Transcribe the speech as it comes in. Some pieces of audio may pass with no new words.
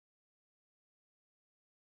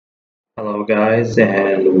Hello guys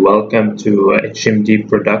and welcome to HMD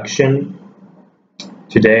production.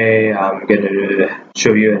 Today I'm going to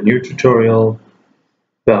show you a new tutorial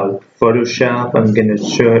about Photoshop. I'm going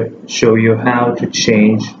to show you how to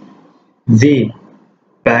change the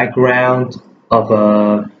background of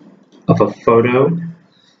a photo.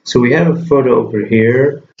 So we have a photo over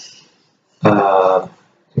here.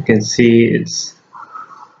 You can see it's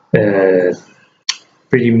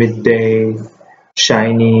pretty midday,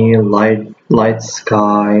 shiny, light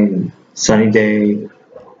sky, sunny day.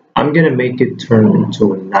 I'm gonna make it turn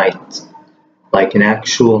into a night, like an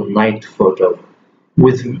actual night photo,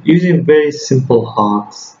 with using very simple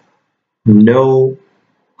hots, no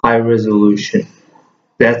high resolution.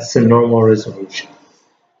 That's the normal resolution.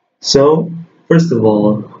 So first of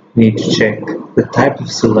all, you need to check the type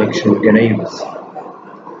of selection we're gonna use.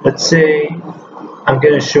 Let's say I'm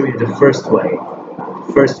gonna show you the first way.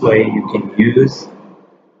 The first way you can use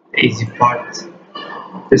the easy part,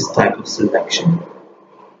 this type of selection.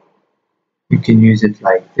 You can use it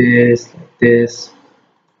like this,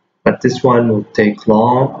 but this one will take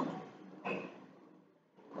long.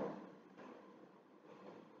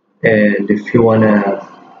 And if you want to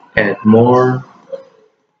add more,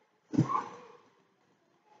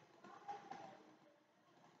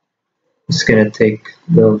 it's going to take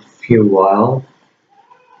a few while.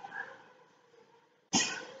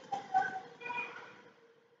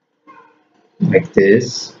 Like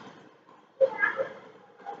this.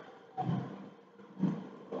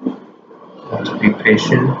 Have to be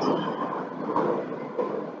patient.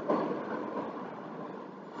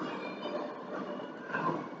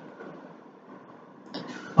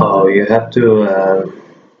 Oh, you have to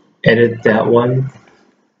edit that one.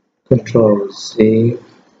 Control C.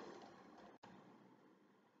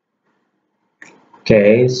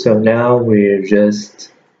 Okay, so now we're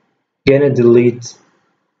just gonna delete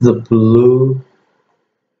the blue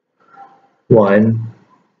one.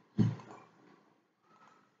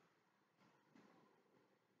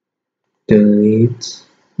 Delete.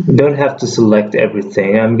 You don't have to select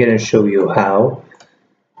everything. I'm gonna show you how.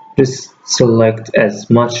 Just select as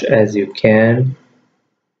much as you can.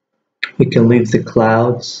 You can leave the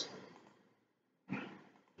clouds.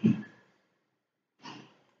 You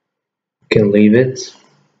can leave it.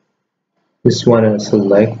 Just want to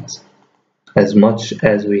select as much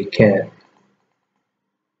as we can.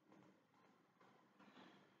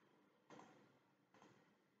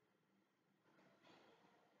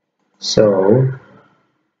 So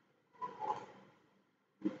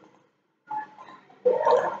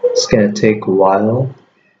it's going to take a while.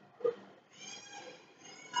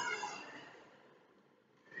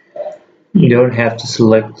 You don't have to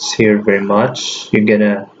select here very much. You're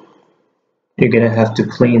gonna have to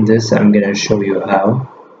clean this. I'm gonna show you how.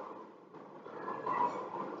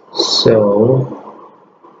 So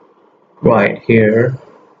right here,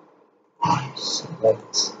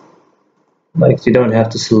 select. Like, you don't have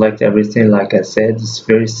to select everything, like I said. It's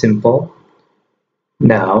very simple.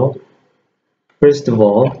 Now, first of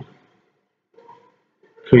all,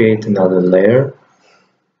 create another layer,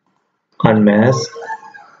 unmask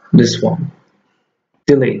this one,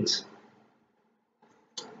 delete.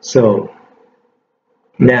 So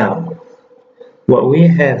now what we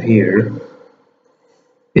have here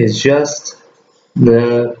is just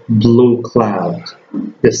the blue cloud.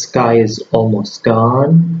 The sky is almost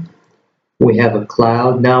gone. We have a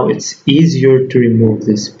cloud. Now it's easier to remove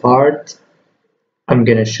this part. I'm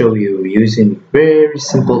gonna show you using very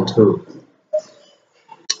simple tool.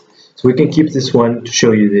 So we can keep this one to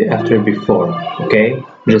show you the after and before. Okay,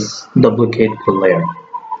 just duplicate the layer.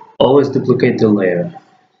 Always duplicate the layer.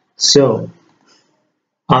 So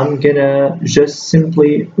I'm gonna just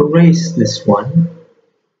simply erase this one.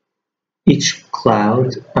 Each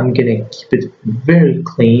cloud, I'm gonna keep it very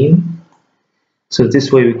clean. So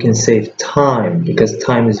this way we can save time, because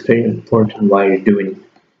time is very important while you're doing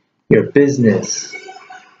your business.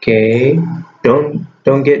 Okay, don't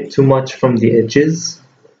get too much from the edges.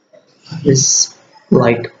 It's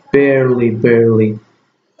like barely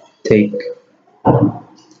take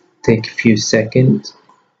a few seconds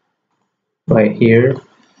right here.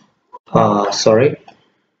 Sorry,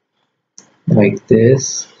 like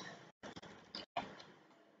this.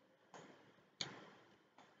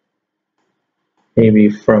 Maybe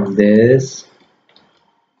from this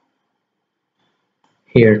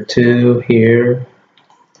here to here,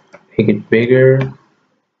 make it bigger.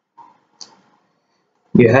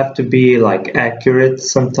 You have to be like accurate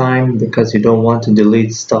sometimes, because you don't want to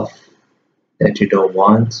delete stuff that you don't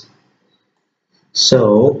want.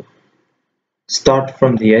 So start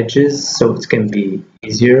from the edges so it can be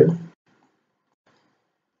easier.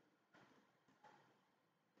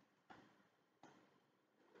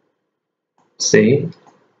 See?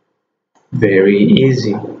 Very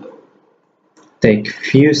easy. Take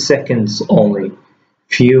few seconds only,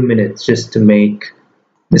 few minutes just to make.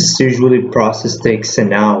 This usually process takes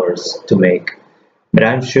an hours to make, but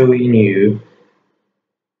I'm showing you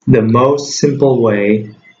the most simple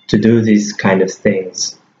way to do these kind of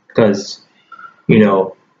things, because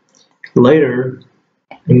later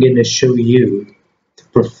I'm going to show you the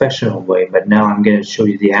professional way, but now I'm going to show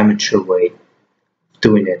you the amateur way of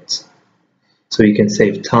doing it, so you can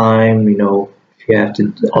save time. If you have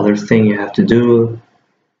to other thing you have to do,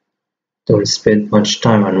 don't spend much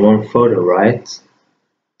time on one photo, right?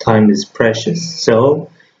 Time is precious. So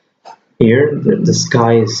here the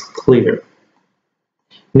sky is clear.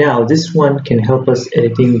 Now this one can help us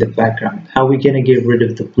editing the background. How are we gonna get rid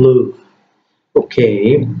of the blue?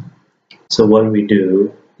 Okay, so what we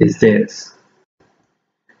do is this.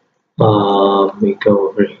 We go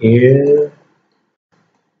over here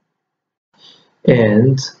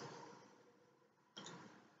and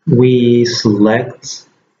we select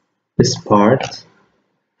this part.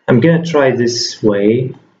 I'm gonna try this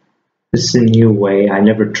way. This is a new way I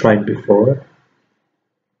never tried before.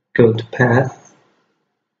 Go to Path,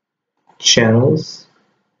 Channels,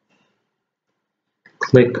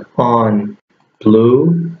 click on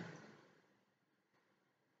Blue,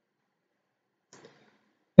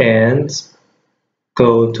 and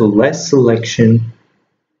go to Less Selection,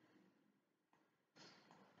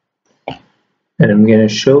 and I'm going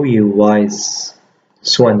to show you why this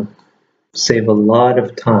one save a lot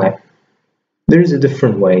of time. There's a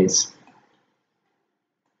different ways.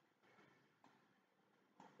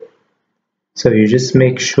 So you just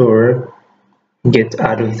make sure get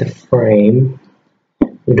out of the frame.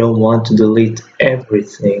 You don't want to delete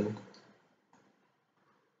everything.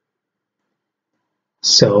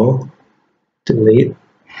 So delete,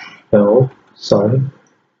 no, sorry,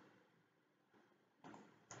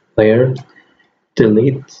 layer,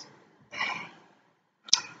 delete,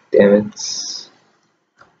 damn it,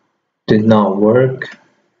 did not work.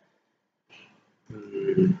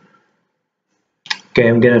 Okay,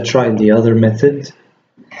 I'm gonna try the other method.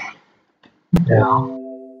 Now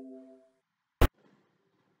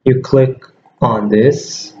you click on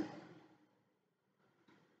this,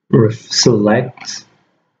 select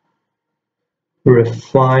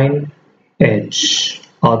refine edge,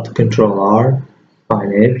 Alt Control R,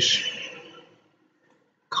 refine edge,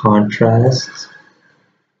 contrast,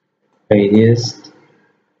 radius,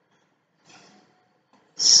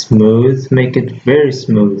 smooth, make it very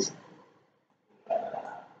smooth.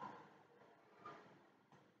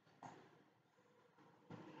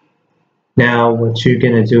 Now what you're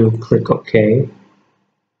gonna do, click OK.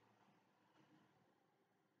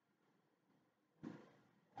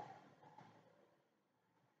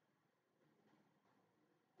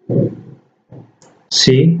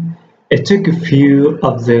 See, it took a few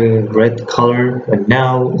of the red color, but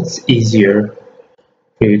now it's easier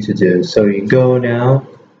for you to do. So you go now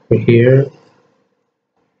here,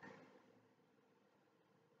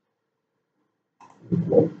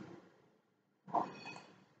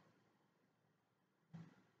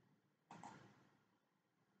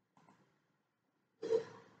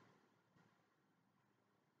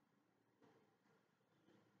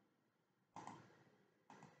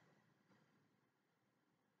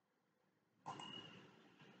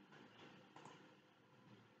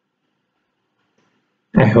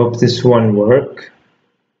 I hope this one work.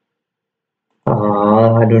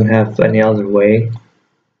 I don't have any other way.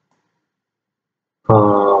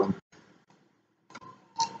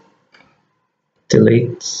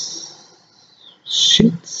 Delete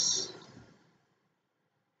sheets.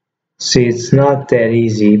 See, it's not that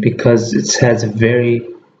easy because it has a very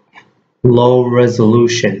low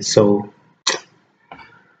resolution, so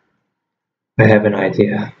I have an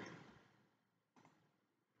idea.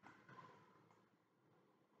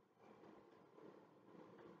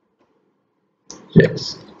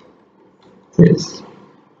 Yes, this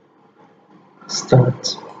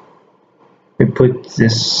start. We put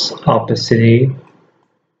this opacity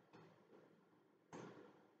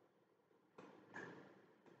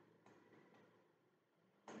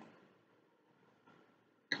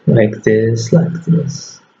like this, like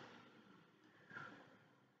this.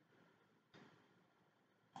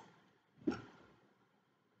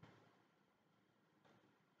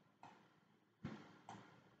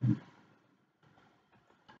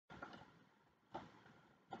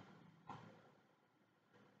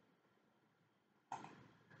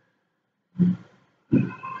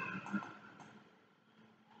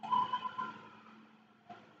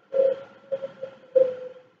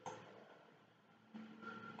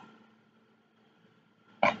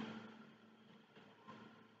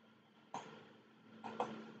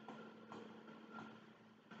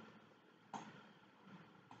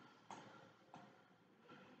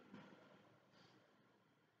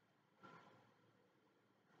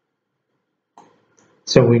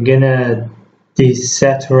 So we're gonna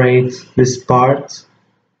desaturate this part.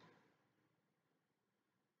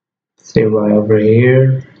 Say right over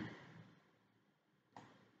here.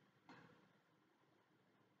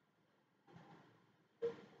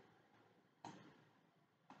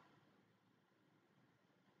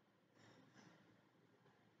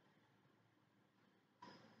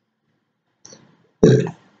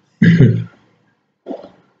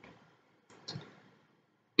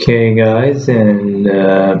 Okay guys, and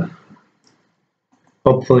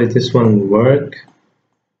hopefully this one will work.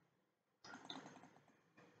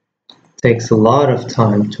 Takes a lot of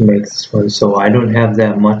time to make this one, so I don't have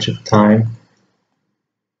that much of time.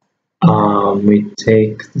 We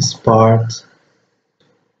take this part,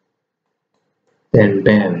 then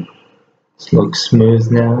bam, it looks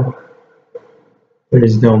smooth now. There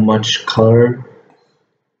is no much color.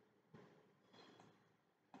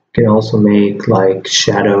 You can also make like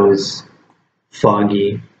shadows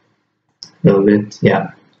foggy a little bit,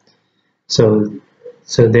 yeah. So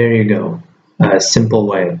there you go, a simple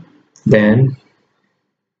way. Then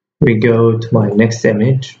we go to my next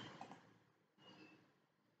image.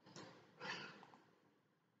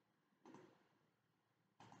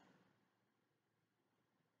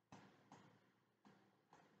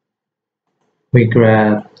 We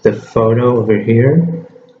grab the photo over here,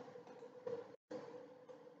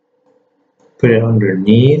 put it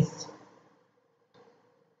underneath,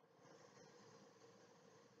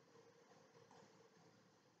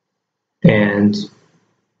 and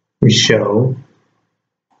we show.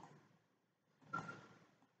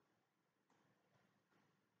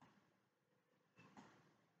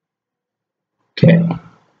 Okay.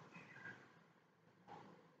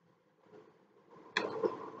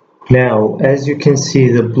 Now, as you can see,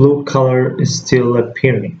 the blue color is still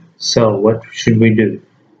appearing. So what should we do?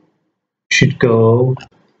 Should go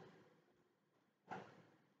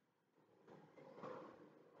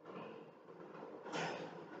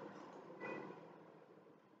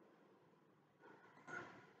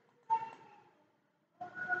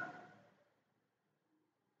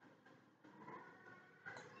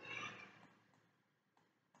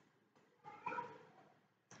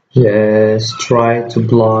just try to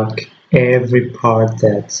block every part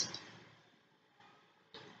that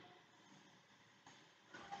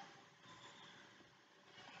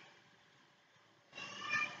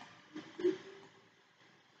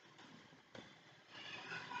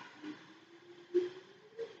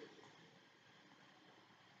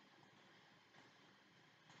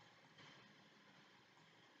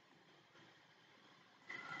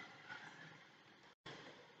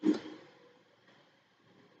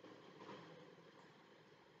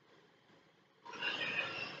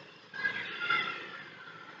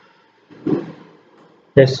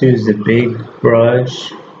let's use the big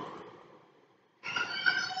brush.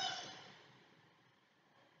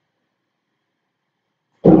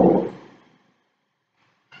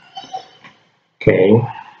 Okay,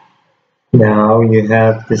 now you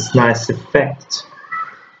have this nice effect.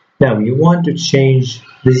 Now you want to change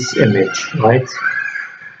this image, right?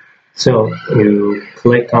 So you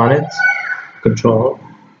click on it, Control,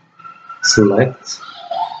 select,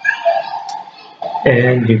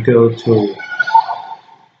 and you go to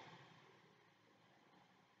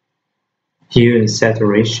Hue and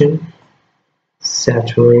Saturation.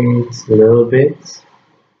 Saturate a little bit,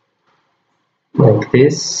 like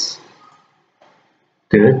this.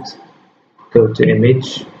 Good. Go to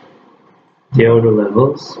Image, the auto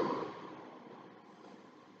levels,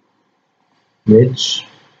 Image,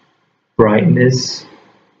 Brightness,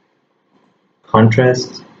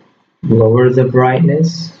 Contrast, lower the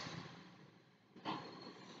brightness.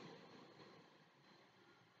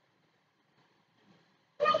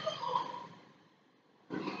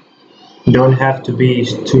 You don't have to be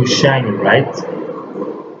too shiny, right?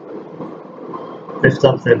 Lift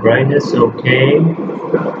up the brightness, okay.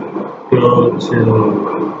 Go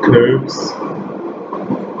to Curves.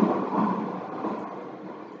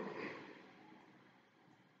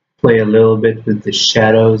 Play a little bit with the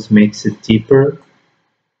shadows, makes it deeper.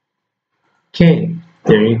 Okay,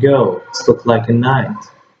 there you go. It's looked like a night.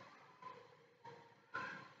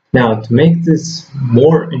 Now to make this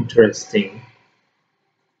more interesting,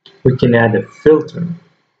 we can add a filter.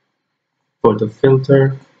 For the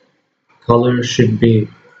filter, color should be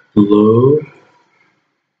blue.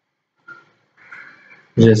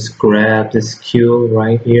 Just grab this cue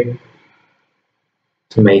right here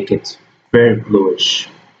to make it very bluish.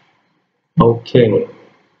 Okay.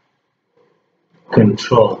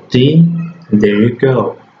 Control D, and there you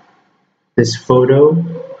go. This photo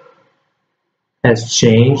has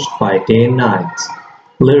changed by day and night.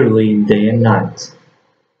 Literally day and night.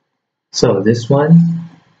 So this one,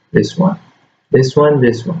 this one, this one,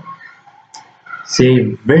 this one.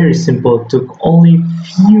 See, very simple, took only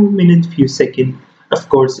few minutes, few seconds. Of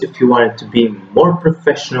course, if you want it to be more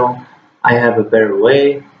professional, I have a better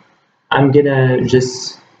way. I'm gonna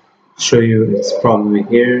just show you, it's probably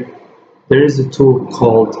here. There is a tool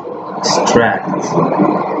called extract,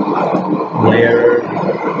 where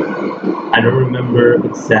I don't remember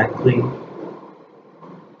exactly.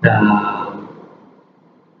 Um,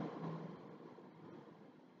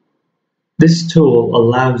 this tool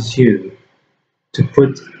allows you to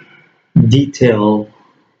put detail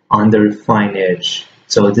on the refined edge.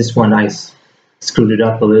 So this one I screwed it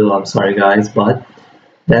up a little, I'm sorry guys, but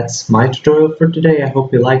that's my tutorial for today. I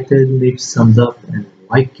hope you liked it. Leave thumbs up and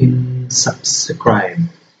like and subscribe.